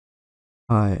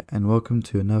Hi, and welcome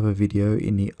to another video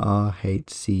in the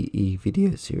RHCE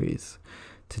video series.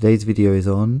 Today's video is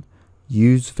on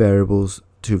use variables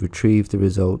to retrieve the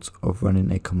results of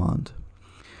running a command.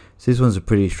 So this one's a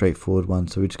pretty straightforward one.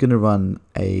 So we're just going to run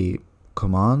a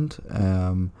command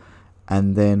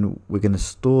and then we're going to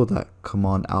store that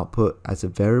command output as a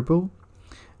variable,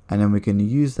 and then we're going to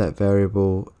use that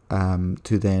variable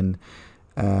to then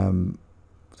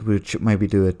we'll maybe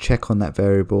do a check on that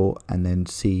variable and then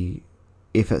see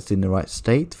if that's in the right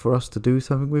state for us to do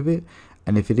something with it,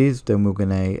 and if it is, then we're going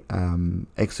to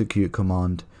execute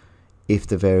command if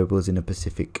the variable is in a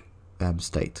specific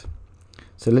state.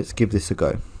 So let's give this a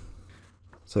go.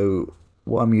 So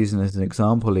what I'm using as an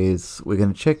example is we're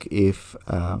going to check if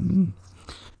a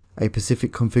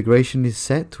specific configuration is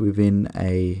set within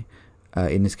a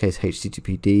in this case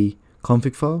HTTPD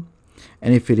config file,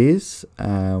 and if it is,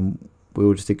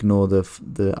 we'll just ignore the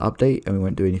update and we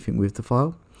won't do anything with the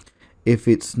file. If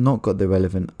it's not got the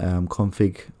relevant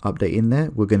config update in there,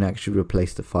 we're going to actually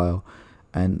replace the file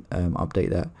and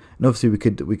update that. And obviously we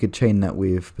could chain that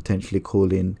with potentially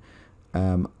calling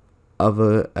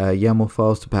other YAML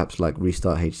files to perhaps like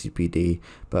restart HTTPD.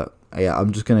 But yeah,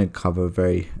 I'm just going to cover a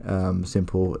very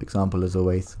simple example as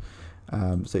always.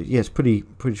 So yeah, it's pretty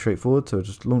straightforward. So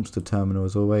just launch the terminal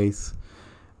as always.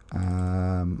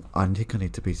 I think I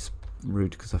need to be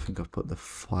rude because I think I've put the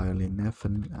file in there for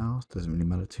now. Doesn't really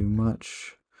matter too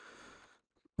much.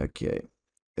 Okay,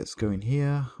 let's go in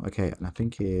here. Okay, and I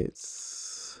think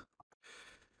it's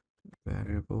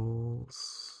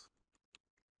variables.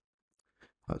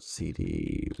 Let's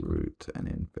cd root and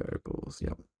then variables.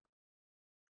 Yep.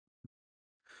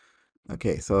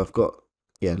 Okay, so I've got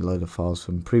a load of files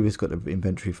from previous. Got the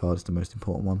inventory file, is the most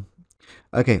important one.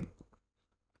 Okay,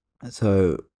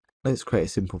 so let's create a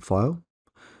simple file.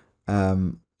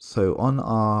 So on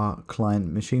our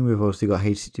client machine, we've obviously got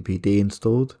HTTPD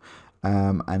installed,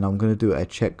 and I'm going to do a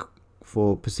check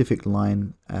for specific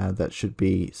line that should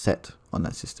be set on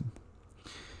that system.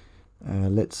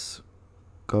 Let's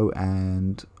go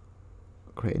and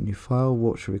create a new file.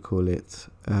 What should we call it?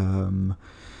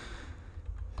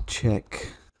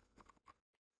 Check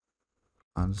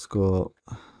underscore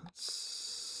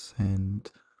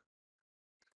send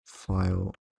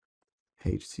file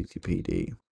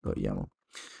httpd.yaml.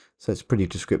 So it's pretty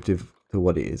descriptive to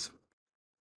what it is.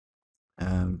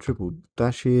 Triple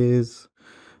dashes.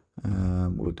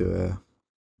 We'll do a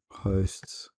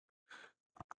hosts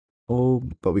all,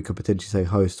 but we could potentially say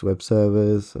host web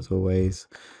servers as always,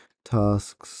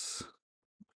 tasks,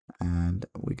 and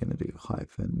we're going to do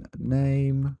hyphen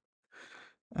name.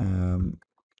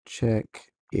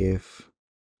 Check if,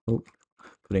 put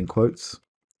in quotes,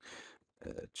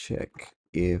 check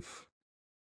if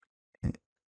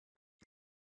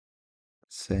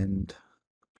send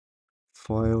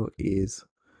file is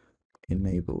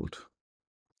enabled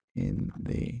in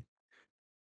the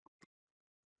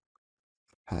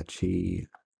Apache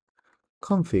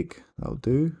config. That'll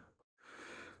do.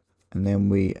 And then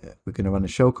we're going to run a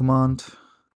shell command,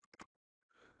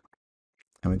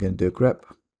 and we're going to do a grep.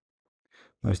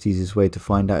 Most easiest way to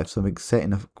find out if something's set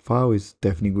in a file is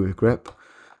definitely with grep.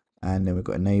 And then we've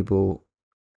got enable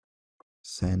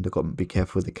send. I've got to be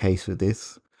careful with the case with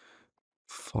this.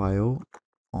 File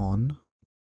on,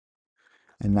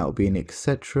 and that will be an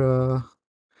etc.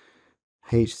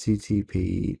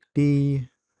 httpd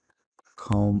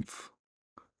conf,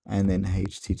 and then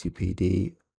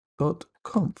httpd.conf.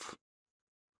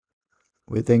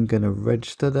 We're then going to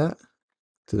register that.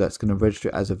 So that's going to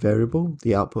register as a variable,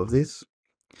 the output of this.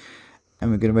 And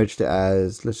we're going to register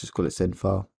as, let's just call it send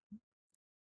file.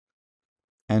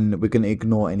 And we're going to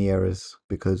ignore any errors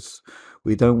because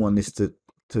we don't want this to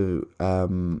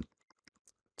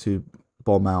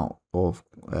bomb out or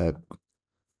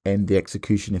end the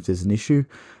execution if there's an issue,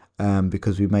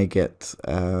 because we may get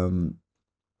certainly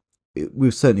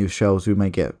with shells we may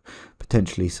get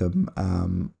potentially some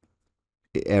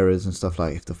errors and stuff,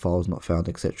 like if the file's not found,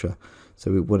 etc.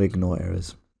 So we want to ignore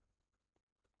errors.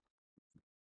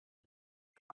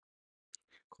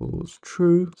 Equals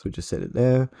true, so we just set it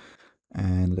there,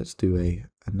 and let's do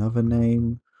another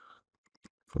name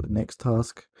for the next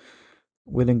task.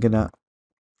 We're then gonna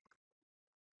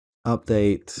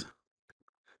update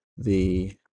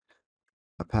the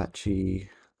Apache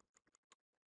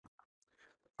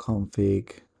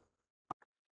config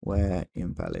where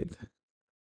invalid,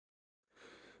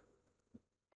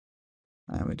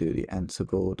 and we do the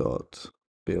Ansible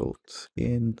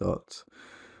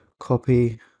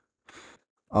 .built-in.copy.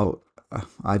 Oh,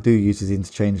 I do use this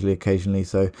interchangeably occasionally,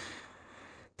 so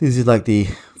this is like the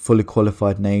fully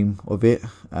qualified name of it.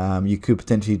 You could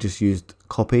potentially just use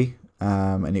copy,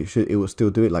 and it will still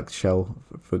do it, like shell,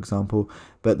 for example.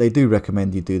 But they do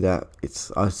recommend you do that.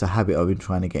 It's a habit I've been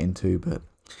trying to get into, but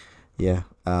yeah,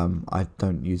 I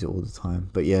don't use it all the time.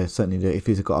 But yeah, certainly if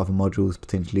it's got other modules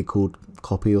potentially called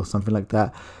copy or something like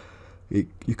that,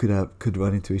 you could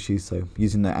run into issues. So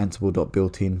using the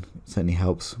Ansible.built-in certainly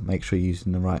helps. Make sure you're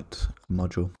using the right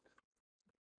module.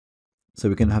 So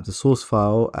we're going to have the source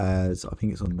file as, I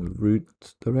think it's on the root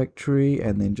directory,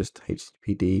 and then just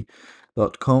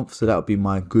httpd.conf. So that would be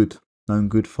my known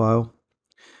good file,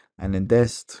 and then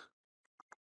dest,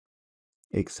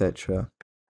 etc.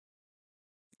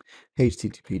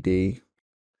 httpd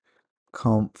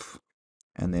conf,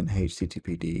 and then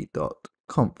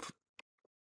httpd.conf.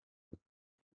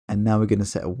 And now we're going to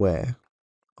set a when,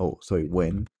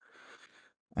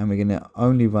 and we're going to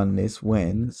only run this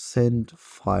when send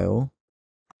file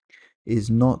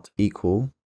is not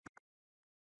equal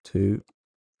to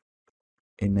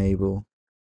enable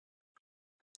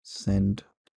send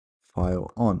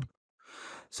file on.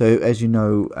 So as you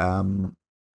know,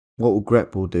 what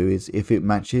grep will do is if it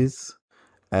matches,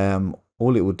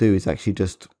 all it will do is actually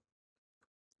just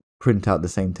print out the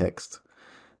same text.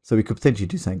 So we could potentially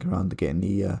do something around to getting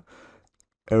the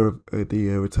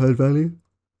return value.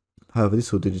 However,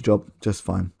 this will do the job just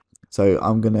fine. So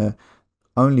I'm gonna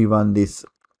only run this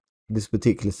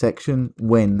particular section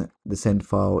when the send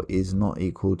file is not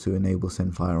equal to enable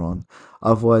send file on.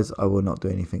 Otherwise, I will not do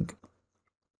anything.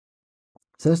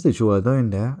 So that's literally what I'm doing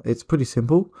there. It's pretty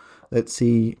simple. Let's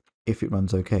see if it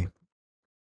runs okay.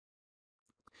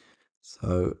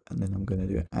 So, and then I'm going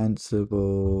to do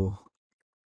Ansible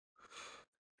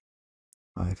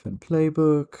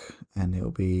 -playbook, and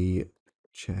it'll be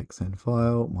check send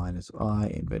file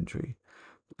 -I inventory.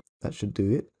 That should do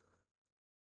it.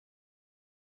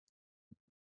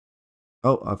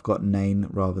 Oh, I've got name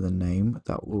rather than name.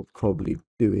 That will probably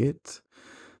do it.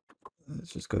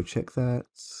 Let's just go check that.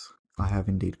 I have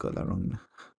indeed got that wrong.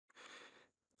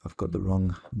 I've got the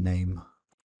wrong name.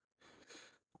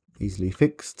 Easily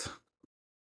fixed.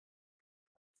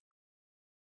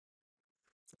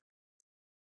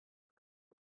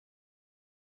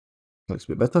 Looks a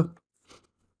bit better.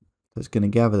 So it's going to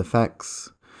gather the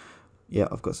facts. Yeah,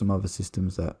 I've got some other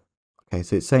systems that. Okay,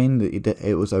 so it's saying that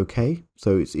it was okay.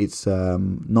 So it's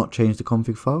not changed the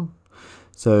config file.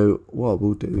 So what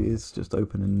we'll do is just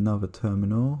open another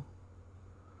terminal.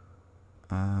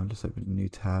 Just open a new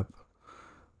tab.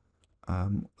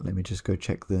 Let me just go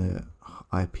check the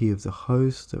IP of the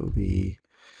host. That will be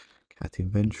cat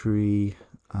inventory.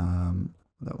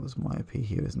 That was my IP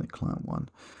here, isn't it? Client 1.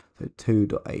 So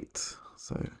 2.8.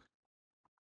 So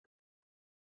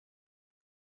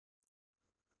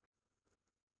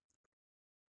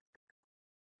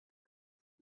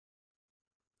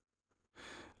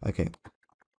okay.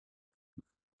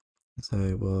 So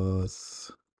it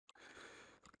was.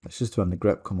 Let's just run the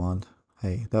grep command.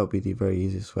 Hey, that would be the very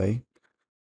easiest way.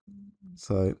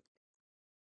 So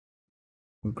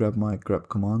we'll grab my grep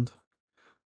command.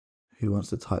 Who wants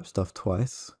to type stuff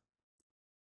twice?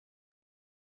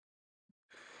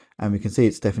 And we can see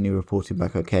it's definitely reporting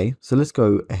back okay. So let's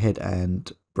go ahead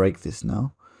and break this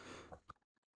now.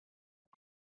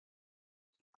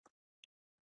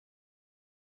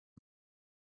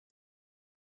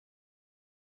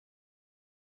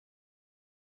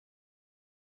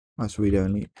 That's read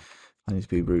only. I need to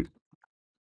be root.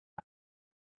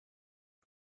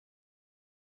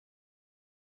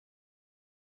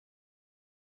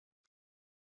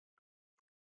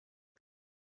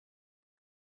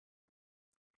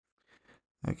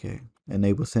 Okay,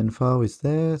 enable send file is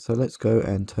there. So let's go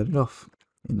and turn it off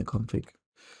in the config.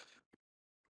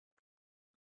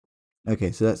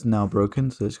 Okay, so that's now broken.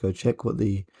 So let's go check what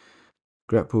the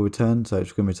grep will return. So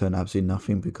it's going to return absolutely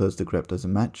nothing because the grep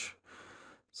doesn't match.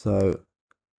 So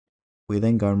we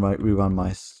then go and rerun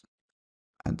my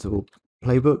Ansible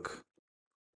playbook.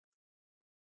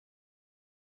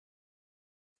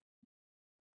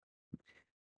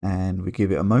 And we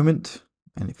give it a moment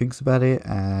and it thinks about it,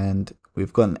 and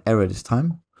we've got an error this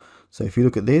time. So if you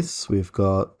look at this, we've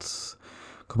got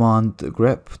command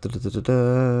grep,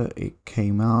 it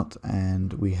came out,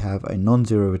 and we have a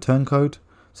non-zero return code.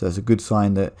 So that's a good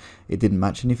sign that it didn't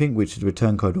match anything, which is a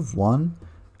return code of 1.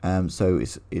 So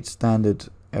it's standard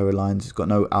error lines. It's got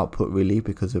no output really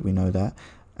because we know that.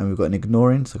 And we've got an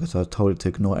ignoring, so I told it to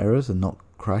ignore errors and not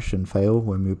crash and fail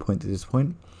when we point to this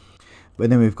point. But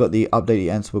then we've got the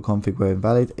updated Ansible config where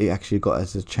invalid. It actually got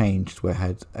us a changed where it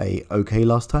had a OK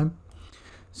last time.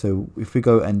 So if we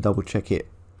go and double check it,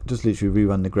 just literally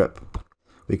rerun the grep,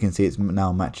 we can see it's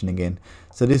now matching again.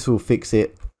 So this will fix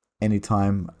it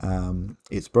anytime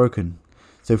it's broken.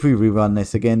 So if we rerun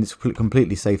this again, it's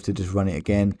completely safe to just run it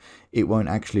again. It won't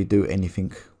actually do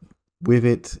anything with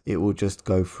it. It will just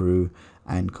go through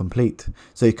and complete.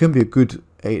 So it can be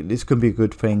this can be a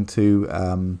good thing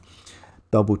to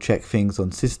double check things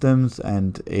on systems,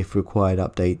 and if required,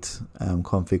 update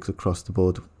configs across the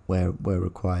board where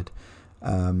required.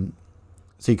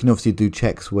 So you can obviously do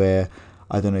checks where,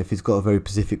 I don't know, if it's got a very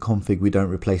specific config, we don't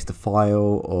replace the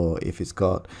file, or if it's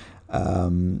got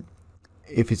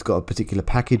a particular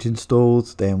package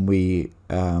installed, then we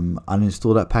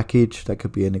uninstall that package. That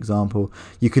could be an example.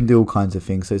 You can do all kinds of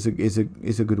things. So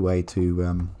it's a good way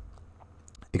to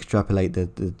extrapolate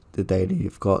the data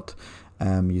you've got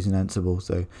using Ansible.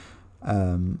 So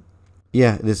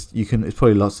yeah, there's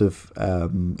probably lots of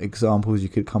examples you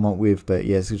could come up with, but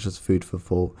yes, it's just food for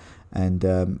thought, and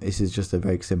this is just a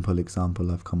very simple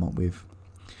example I've come up with.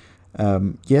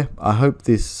 Yeah, I hope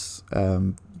this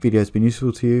video has been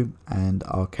useful to you, and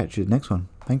I'll catch you in the next one.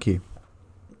 Thank you.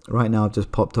 Right now I've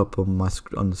just popped up on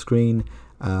the screen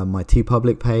my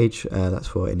TeePublic page. That's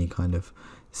for any kind of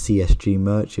CSG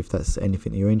merch, if that's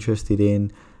anything you're interested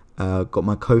in. Got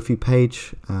my Ko-fi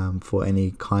page for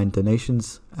any kind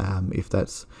donations, if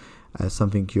that's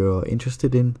something you're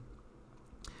interested in.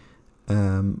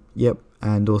 Yep,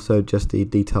 and also just the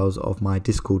details of my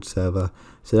Discord server.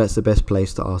 So that's the best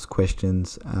place to ask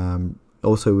questions.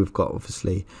 Also, we've got,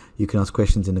 obviously, you can ask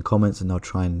questions in the comments, and I'll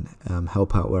try and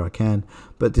help out where I can.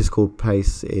 But Discord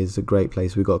place is a great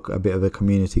place. We've got a bit of a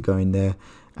community going there,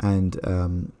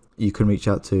 and you can reach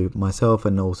out to myself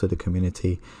and also the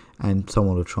community, and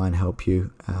someone will try and help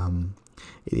you.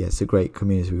 Yeah, it's a great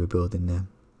community we're building there.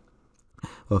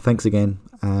 Well, thanks again,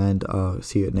 and I'll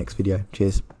see you at the next video.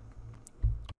 Cheers.